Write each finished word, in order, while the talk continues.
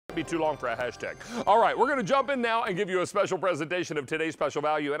Be too long for a hashtag. All right, we're going to jump in now and give you a special presentation of today's special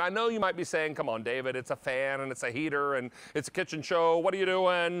value. And I know you might be saying, come on, David, it's a fan and it's a heater and it's a kitchen show. What are you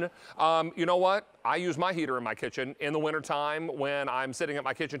doing? You know what? I use my heater in my kitchen in the wintertime when I'm sitting at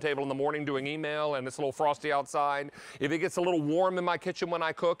my kitchen table in the morning doing email and it's a little frosty outside. If it gets a little warm in my kitchen when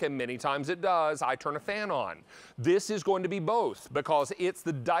I cook, and many times it does, I turn a fan on. This is going to be both because it's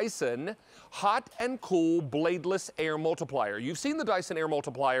the Dyson Hot and Cool Bladeless Air Multiplier. You've seen the Dyson Air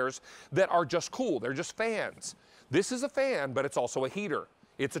Multipliers that are just cool. They're just fans. This is a fan, but it's also a heater.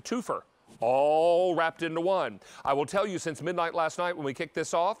 It's a twofer, all wrapped into one. I will tell you, since midnight last night when we kicked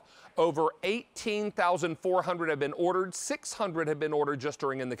this off, over 18,400 have been ordered. 600 have been ordered just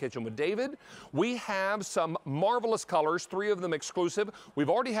during In the Kitchen with David. We have some marvelous colors, 3 of them exclusive. We've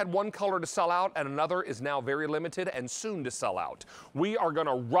already had one color to sell out, and another is now very limited and soon to sell out. We are going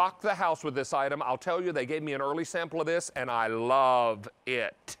to rock the house with this item. I'll tell you, they gave me an early sample of this, and I love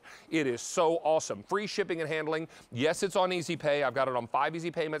it. It is so awesome. Free shipping and handling. Yes, it's on Easy Pay. I've got it on 5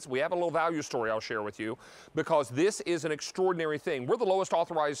 easy payments. We have a little value story I'll share with you because this is an extraordinary thing. We're the lowest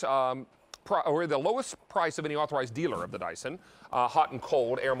authorized or the lowest price of any authorized dealer of the Dyson Hot and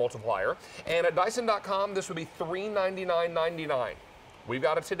Cold Air Multiplier. And at Dyson.com, this would be $399.99. We've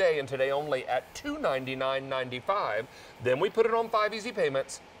got it today and today only at $299.95. Then we put it on 5 easy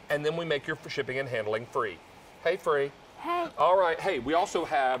payments, and then we make your shipping and handling free. Hey, free. Hey. All right. Hey, we also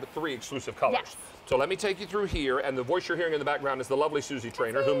have 3 exclusive colors. Yes. So let me take you through here, and the voice you're hearing in the background is the lovely Susie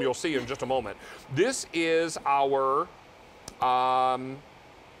Trainer, whom you'll see in just a moment. This is our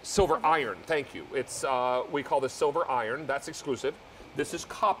silver iron. Thank you. It's we call this silver iron. That's exclusive. This is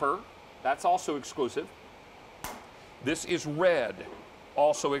copper. That's also exclusive. This is red,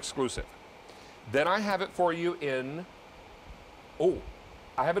 also exclusive. Then I have it for you in,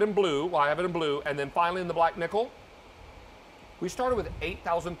 I have it in blue. Well, I have it in blue, and then finally in the black nickel. We started with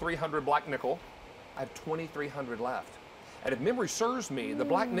 8,300 black nickel. I have 2,300 left. And if memory serves me, the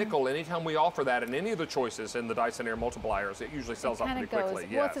black nickel, anytime we offer that in any of the choices in the Dyson Air Multipliers, it usually sells out pretty quickly.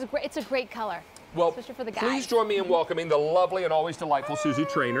 Well, it's a great color. Well, especially for the guys. Please join me in welcoming the lovely and always delightful Susie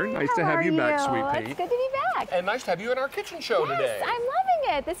Trainer. Nice to have you back, sweet pea. It's good to be back. And nice to have you in our kitchen show today. I'm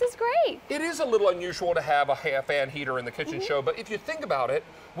loving it. This is great. It is a little unusual to have a fan heater in the kitchen show, but if you think about it,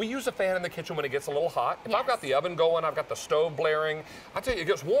 we use a fan in the kitchen when it gets a little hot. If I've got the oven going, I've got the stove blaring, I tell you, it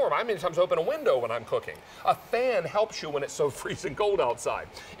gets warm. I many times open a window when I'm cooking. A fan helps you when it's so freezing cold outside.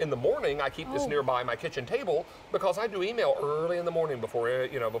 In the morning, I keep this nearby my kitchen table because I do email early in the morning before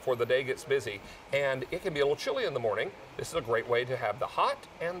the day gets busy, and it can be a little chilly in the morning. This is a great way to have the hot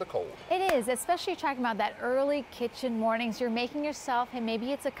and the cold. It is, especially talking about that early kitchen mornings. You're making yourself, and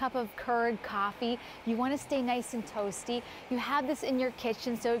maybe it's a cup of curd coffee. You want to stay nice and toasty. You have this in your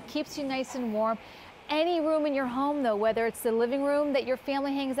kitchen, so it keeps you nice and warm. Any room in your home, though, whether it's the living room that your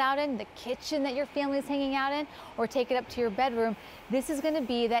family hangs out in, the kitchen that your family is hanging out in, or take it up to your bedroom, this is going to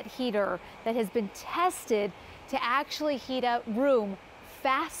be that heater that has been tested to actually heat a room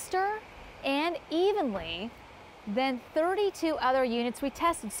faster and evenly than 32 other units we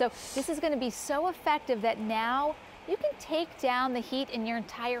tested. So this is going to be so effective that now you can take down the heat in your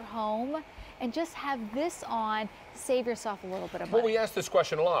entire home and just have this on, save yourself a little bit of money. Well, we ask this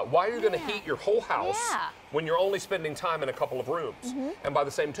question a lot. Why are you going to heat your whole house when you're only spending time in a couple of rooms? And by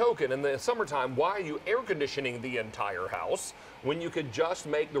the same token, in the summertime, why are you air conditioning the entire house when you could just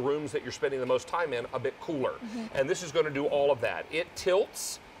make the rooms that you're spending the most time in a bit cooler? And this is going to do all of that. It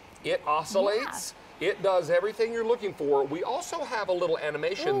tilts, it oscillates, it does everything you're looking for. We also have a little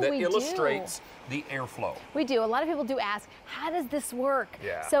animation that illustrates the airflow. We do. A lot of people do ask, how does this work?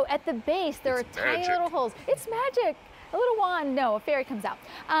 Yeah. So at the base, there are tiny little holes. It's magic. A little wand, no, a fairy comes out.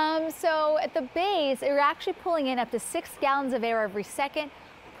 So at the base, you're actually pulling in up to 6 gallons of air every second,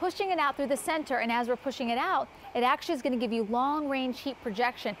 pushing it out through the center, and as we're pushing it out, it actually is going to give you long-range heat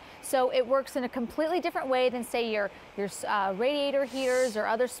projection. So it works in a completely different way than, say, your radiator heaters or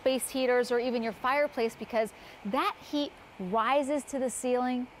other space heaters or even your fireplace, because that heat rises to the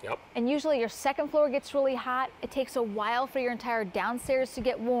ceiling. And usually your second floor gets really hot. It takes a while for your entire downstairs to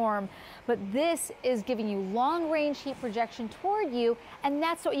get warm, but this is giving you long-range heat projection toward you, and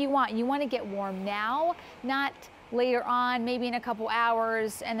that's what you want. You want to get warm now, not later on, maybe in a couple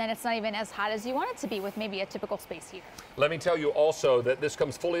hours, and then it's not even as hot as you want it to be with maybe a typical space heater. Let me tell you also that this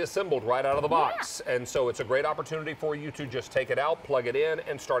comes fully assembled right out of the box, and so it's a great opportunity for you to just take it out, plug it in,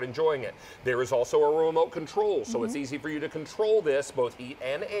 and start enjoying it. There is also a remote control, so it's easy for you to control this, both heat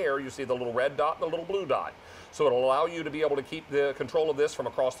and air. You see the little red dot and the little blue dot. So it'll allow you to be able to keep the control of this from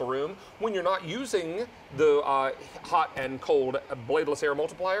across the room. When you're not using the hot and cold Bladeless Air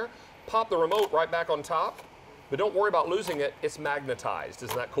Multiplier, pop the remote right back on top, But don't worry about losing it, it's magnetized.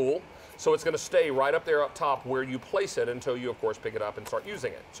 Isn't that cool? So it's going to stay right up there up top where you place it until you, of course, pick it up and start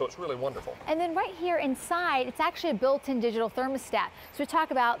using it. So it's really wonderful. And then right here inside, it's actually a built-in digital thermostat. So we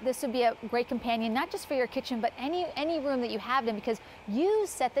talk about this would be a great companion, not just for your kitchen, but any room that you have in, because you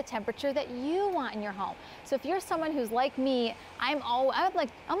set the temperature that you want in your home. So if you're someone who's like me, I'm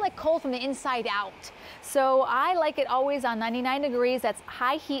like cold from the inside out. So I like it always on 99 degrees. That's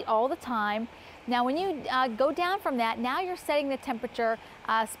high heat all the time. Now when you go down from that, now you're setting the temperature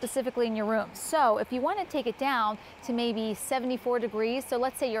specifically in your room. So if you want to take it down to maybe 74 degrees, so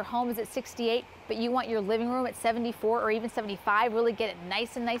let's say your home is at 68, but you want your living room at 74 or even 75, really get it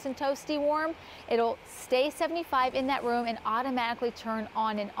nice and toasty warm, it'll stay 75 in that room and automatically turn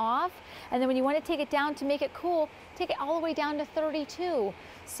on and off. And then when you want to take it down to make it cool, take it all the way down to 32.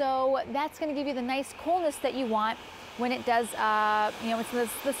 So that's going to give you the nice coolness that you want when it does, you know,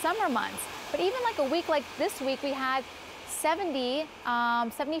 it's the summer months. But even like a week like this week, we had 70,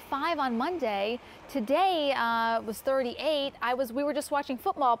 75 on Monday. Today was 38. We were just watching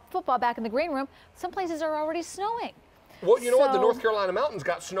football back in the green room. Some places are already snowing. Well, you know what? The North Carolina mountains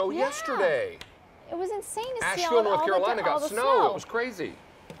got snow yesterday. It was insane to see Asheville, North Carolina got snow. It was crazy.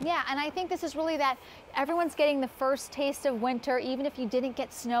 Yeah, and I think this is really that everyone's getting the first taste of winter. Even if you didn't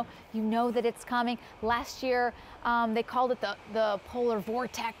get snow, you know that it's coming. Last year, they called it the polar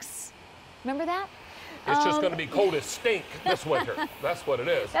vortex. Remember that? It's just going to be cold as stink this winter. That's what it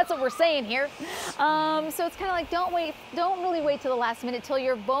is. That's what we're saying here. So it's kind of like don't really wait till the last minute, till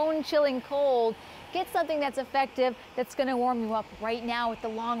you're bone-chilling cold. Get something that's effective, that's going to warm you up right now with the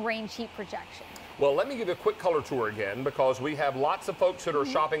long-range heat projection. Well, let me give you a quick color tour again, because we have lots of folks that are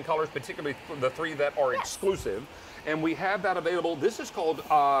shopping colors, particularly the 3 that are exclusive. And we have that available. This is called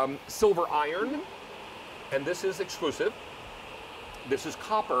Silver Iron, and this is exclusive. This is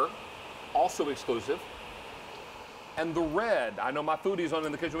Copper, also exclusive. And the red, I know my foodies on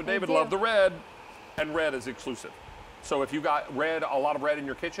In the Kitchen with David love the red, and red is exclusive. So if you got red, a lot of red in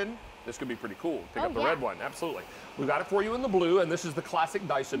your kitchen, this could be pretty cool. Pick up the red one, absolutely. We've got it for you in the blue, and this is the classic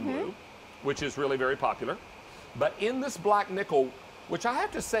Dyson blue, which is really very popular. But in this black nickel, which I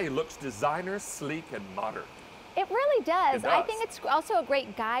have to say looks designer, sleek, and modern. It really does. I think it's also a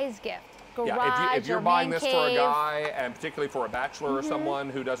great guy's gift. Garage, if you're buying this for a guy, and particularly for a bachelor or someone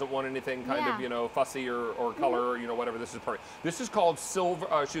who doesn't want anything kind of, you know, fussy or color, you know, whatever, this is perfect. This is called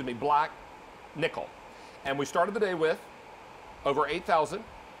black nickel. And we started the day with over 8,000.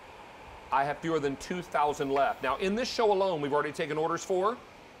 I have fewer than 2,000 left. Now, in this show alone, we've already taken orders for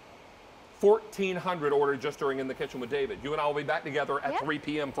 1,400 ordered just during In the Kitchen with David. You and I will be back together at 3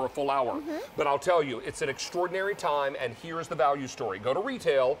 p.m. for a full hour. But I'll tell you, it's an extraordinary time, and here's the value story. Go to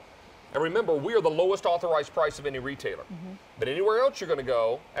retail, and remember, we are the lowest authorized price of any retailer. But anywhere else you're going to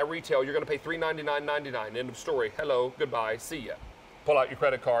go at retail, you're going to pay $399.99. End of story. Hello, goodbye, see ya. Pull out your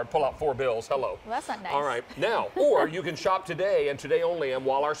credit card, pull out 4 bills, hello. Well, that's not nice. All right, now, or you can shop today and today only, and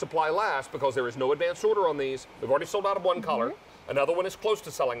while our supply lasts, because there is no advanced order on these. We've already sold out of one color. Another one is close to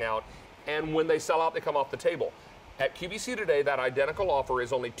selling out. And when they sell out, they come off the table. At QVC today, that identical offer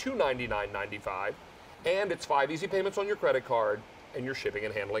is only $299.95, and it's 5 easy payments on your credit card, and your shipping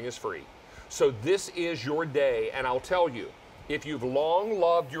and handling is free. So this is your day, and I'll tell you, if you've long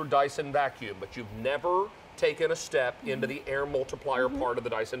loved your Dyson vacuum, but you've never taken a step into the air multiplier part of the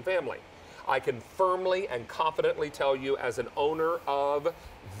Dyson family, I can firmly and confidently tell you, as an owner of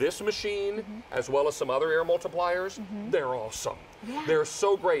this machine, as well as some other air multipliers, they're awesome. They're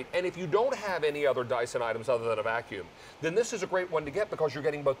so great. And if you don't have any other Dyson items other than a vacuum, then this is a great one to get, because you're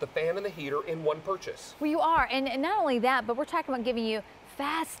getting both the fan and the heater in one purchase. Well, you are. And not only that, but we're talking about giving you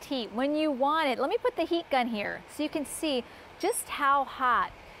fast heat when you want it. Let me put the heat gun here so you can see just how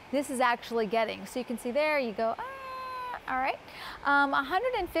hot this is actually getting. So you can see there you go. All right,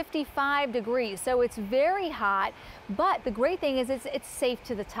 155 degrees, so it's very hot, but the great thing is it's safe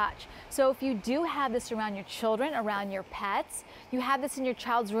to the touch. So if you do have this around your children, around your pets, you have this in your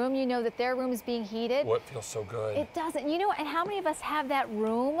child's room, you know that their room is being heated. Oh, it feels so good. It doesn't. You know, and how many of us have that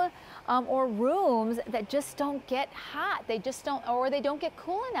room or rooms that just don't get hot? They just don't, or they don't get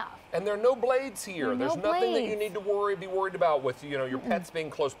cool enough. And there are no blades here. There's nothing that you need to be worried about with, you know, your pets being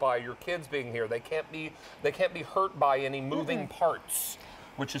close by, your kids being here. They can't be hurt by any moving parts,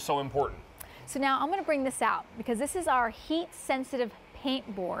 which is so important. So now I'm going to bring this out, because this is our heat-sensitive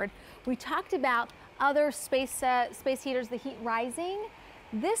paint board. We talked about other space heaters, the heat rising.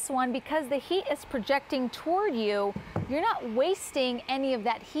 This one, because the heat is projecting toward you, you're not wasting any of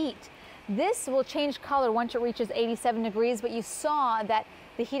that heat. This will change color once it reaches 87 degrees, but you saw that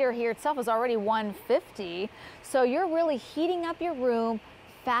the heater here itself is already 150. So you're really heating up your room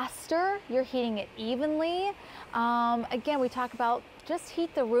faster, you're heating it evenly. Again, we talk about just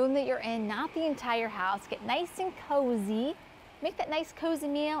heat the room that you're in, not the entire house. Get nice and cozy. Make that nice cozy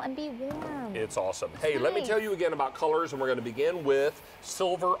meal and be warm. It's awesome. Hey, let me tell you again about colors, and we're going to begin with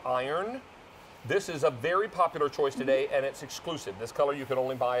silver iron. This is a very popular choice today, and it's exclusive. This color you can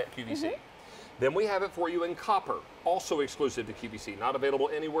only buy at QVC. Then we have it for you in copper, also exclusive to QVC, not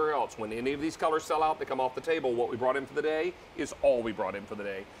available anywhere else. When any of these colors sell out, they come off the table. What we brought in for the day is all we brought in for the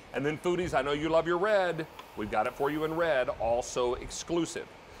day. And then foodies, I know you love your red. We've got it for you in red, also exclusive.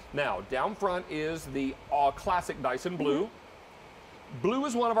 Now, down front is the classic Dyson blue. Blue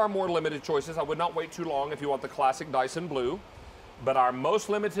is one of our more limited choices. I would not wait too long if you want the classic Dyson blue. But our most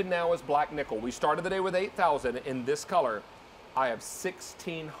limited now is black nickel. We started the day with 8,000 in this color. I have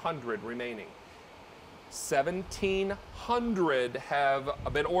 1,600 remaining. 1,700 have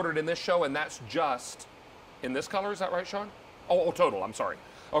been ordered in this show, and that's just in this color. Is that right, Sean? Oh, total, I'm sorry.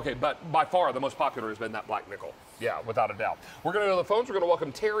 Okay, but by far the most popular has been that black nickel. Yeah, without a doubt. We're going to go to the phones. We're going to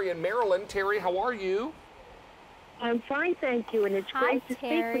welcome Terry in Maryland. Terry, how are you? I'm fine, thank you, and it's great to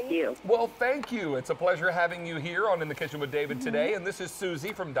speak with you. Well, thank you. It's a pleasure having you here on In the Kitchen with David today, and this is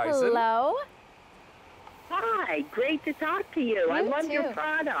Susie from Dyson. Hello. Hi, great to talk to you. I love your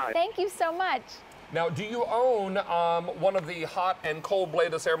product. Thank you so much. Now, do you own one of the hot and cold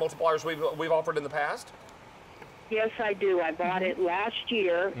bladeless air multipliers we've offered in the past? Yes, I do. I bought it last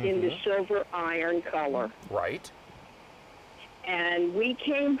year in the silver iron color. Right. And we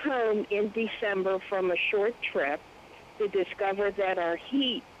came home in December from a short trip to discover that our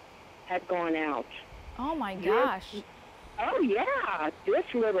heat had gone out. Oh my gosh. Oh yeah, this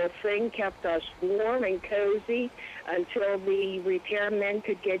little thing kept us warm and cozy until the repairmen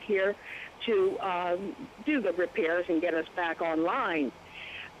could get here to do the repairs and get us back online.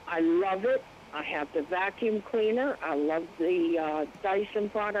 I love it. I have the vacuum cleaner. I love the Dyson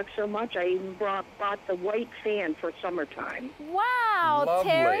product so much. I even bought the white fan for summertime. Wow,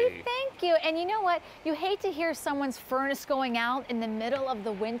 Lovely. Terry, thank you. And you know what? You hate to hear someone's furnace going out in the middle of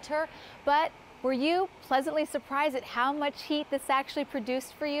the winter, but were you pleasantly surprised at how much heat this actually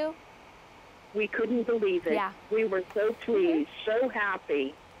produced for you? We couldn't believe it. Yeah. We were so pleased, so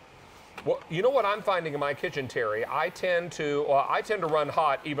happy. Well, you know what I'm finding in my kitchen, Terry? I tend to run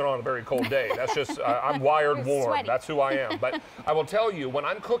hot even on a very cold day. That's just, I'm wired You're warm. sweaty. That's who I am. But I will tell you, when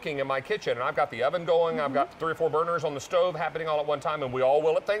I'm cooking in my kitchen and I've got the oven going, I've got 3 or 4 burners on the stove happening all at one time, and we all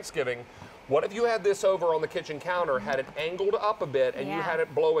will at Thanksgiving. What if you had this over on the kitchen counter, had it angled up a bit, and you had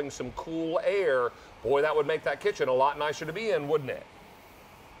it blowing some cool air? Boy, that would make that kitchen a lot nicer to be in, wouldn't it?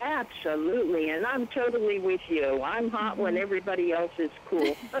 Absolutely, and I'm totally with you. I'm hot when everybody else is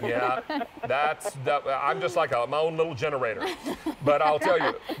cool. Yeah, I'm just like my own little generator. But I'll tell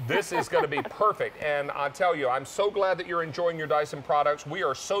you, this is going to be perfect. And I'll tell you, I'm so glad that you're enjoying your Dyson products. We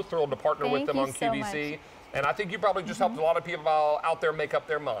are so thrilled to partner with them on QVC. And I think you probably just helped a lot of people out there make up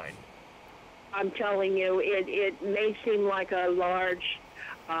their mind. I'm telling you, it may seem like a large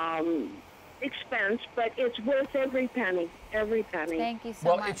expense, but it's worth every penny, every penny. Thank you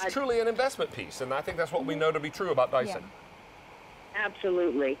so much. Well, it's truly an investment piece, and I think that's what we know to be true about Dyson. Yeah.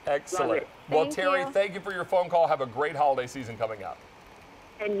 Absolutely. Excellent. Well, Terry, thank you for your phone call. Have a great holiday season coming up.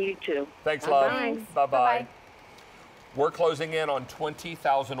 And you too. Thanks, love. Thanks. Bye-bye. We're closing in on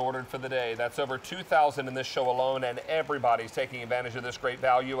 20,000 ordered for the day. That's over 2,000 in this show alone, and everybody's taking advantage of this great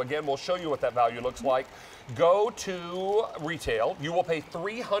value. Again, we'll show you what that value looks like. Go to retail. You will pay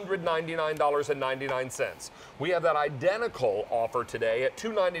 $399.99. We have that identical offer today at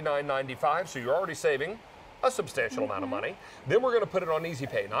 $299.95, so you're already saving a substantial amount of money. Then we're going to put it on Easy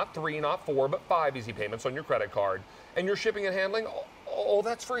Pay, not 3, not 4, but 5 easy payments on your credit card. And your shipping and handling, oh,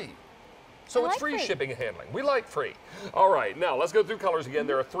 that's free. So it's free shipping and handling. We like free. All right, now let's go through colors again.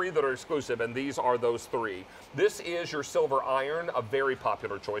 There are 3 that are exclusive, and these are those 3. This is your silver iron, a very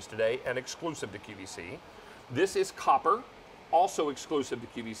popular choice today, and exclusive to QVC. This is copper, also exclusive to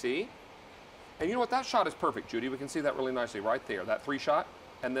QVC. And you know what? That shot is perfect, Judy. We can see that really nicely right there. That 3 shot,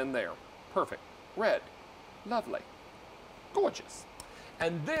 and then there. Perfect. Red. Lovely. Gorgeous.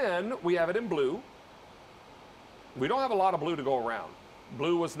 And then we have it in blue. We don't have a lot of blue to go around.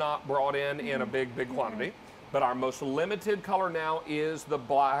 Blue was not brought in a big quantity, but our most limited color now is the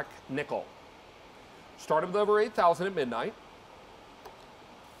black nickel. Started with over 8,000 at midnight.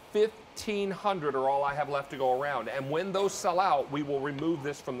 1,500 are all I have left to go around. And when those sell out, we will remove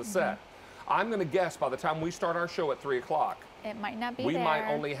this from the set. I'm going to guess by the time we start our show at 3 o'clock, it might not be we might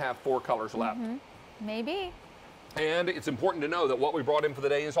only have 4 colors left. Maybe. And it's important to know that what we brought in for the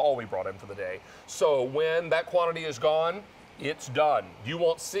day is all we brought in for the day. So when that quantity is gone, it's done. You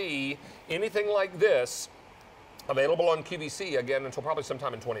won't see anything like this Available on QVC again until probably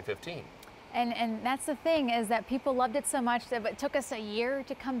sometime in 2015. And that's the thing, is that people loved it so much that it took us a year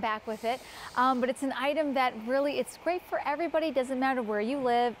to come back with it. But it's an item that really, it's great for everybody. Doesn't matter where you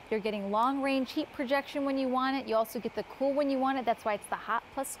live. You're getting long range heat projection when you want it. You also get the cool when you want it. That's why it's the hot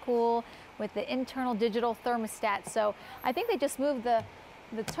plus cool with the internal digital thermostat. So I think they just moved the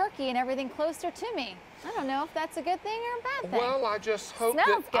turkey and everything closer to me. I don't know if that's a good thing or a bad thing. Well, I just hope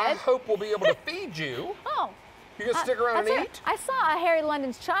Smells good. I hope we'll be able to feed you. Oh. You gonna stick around and That's eat? right. I saw a Harry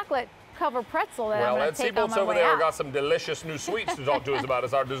London's chocolate covered pretzel that I'm going to take on my over way there out. got some delicious new sweets to talk to us about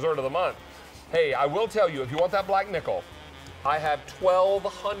as our dessert of the month. Hey, I will tell you, if you want that black nickel, I have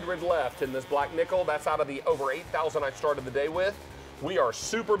 1,200 left in this black nickel. That's out of the over 8,000 I started the day with. We are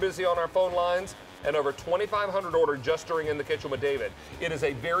super busy on our phone lines, and over 2,500 ordered just during In the Kitchen with David. It is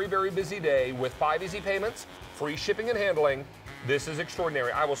a very, very busy day with 5 easy payments, free shipping and handling. This is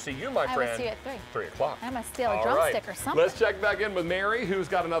extraordinary. I will see you, my friend. I will see you at 3. 3 o'clock. I must steal a drumstick or something. Let's check back in with Mary, who's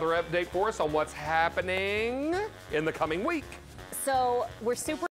got another update for us on what's happening in the coming week. So we're super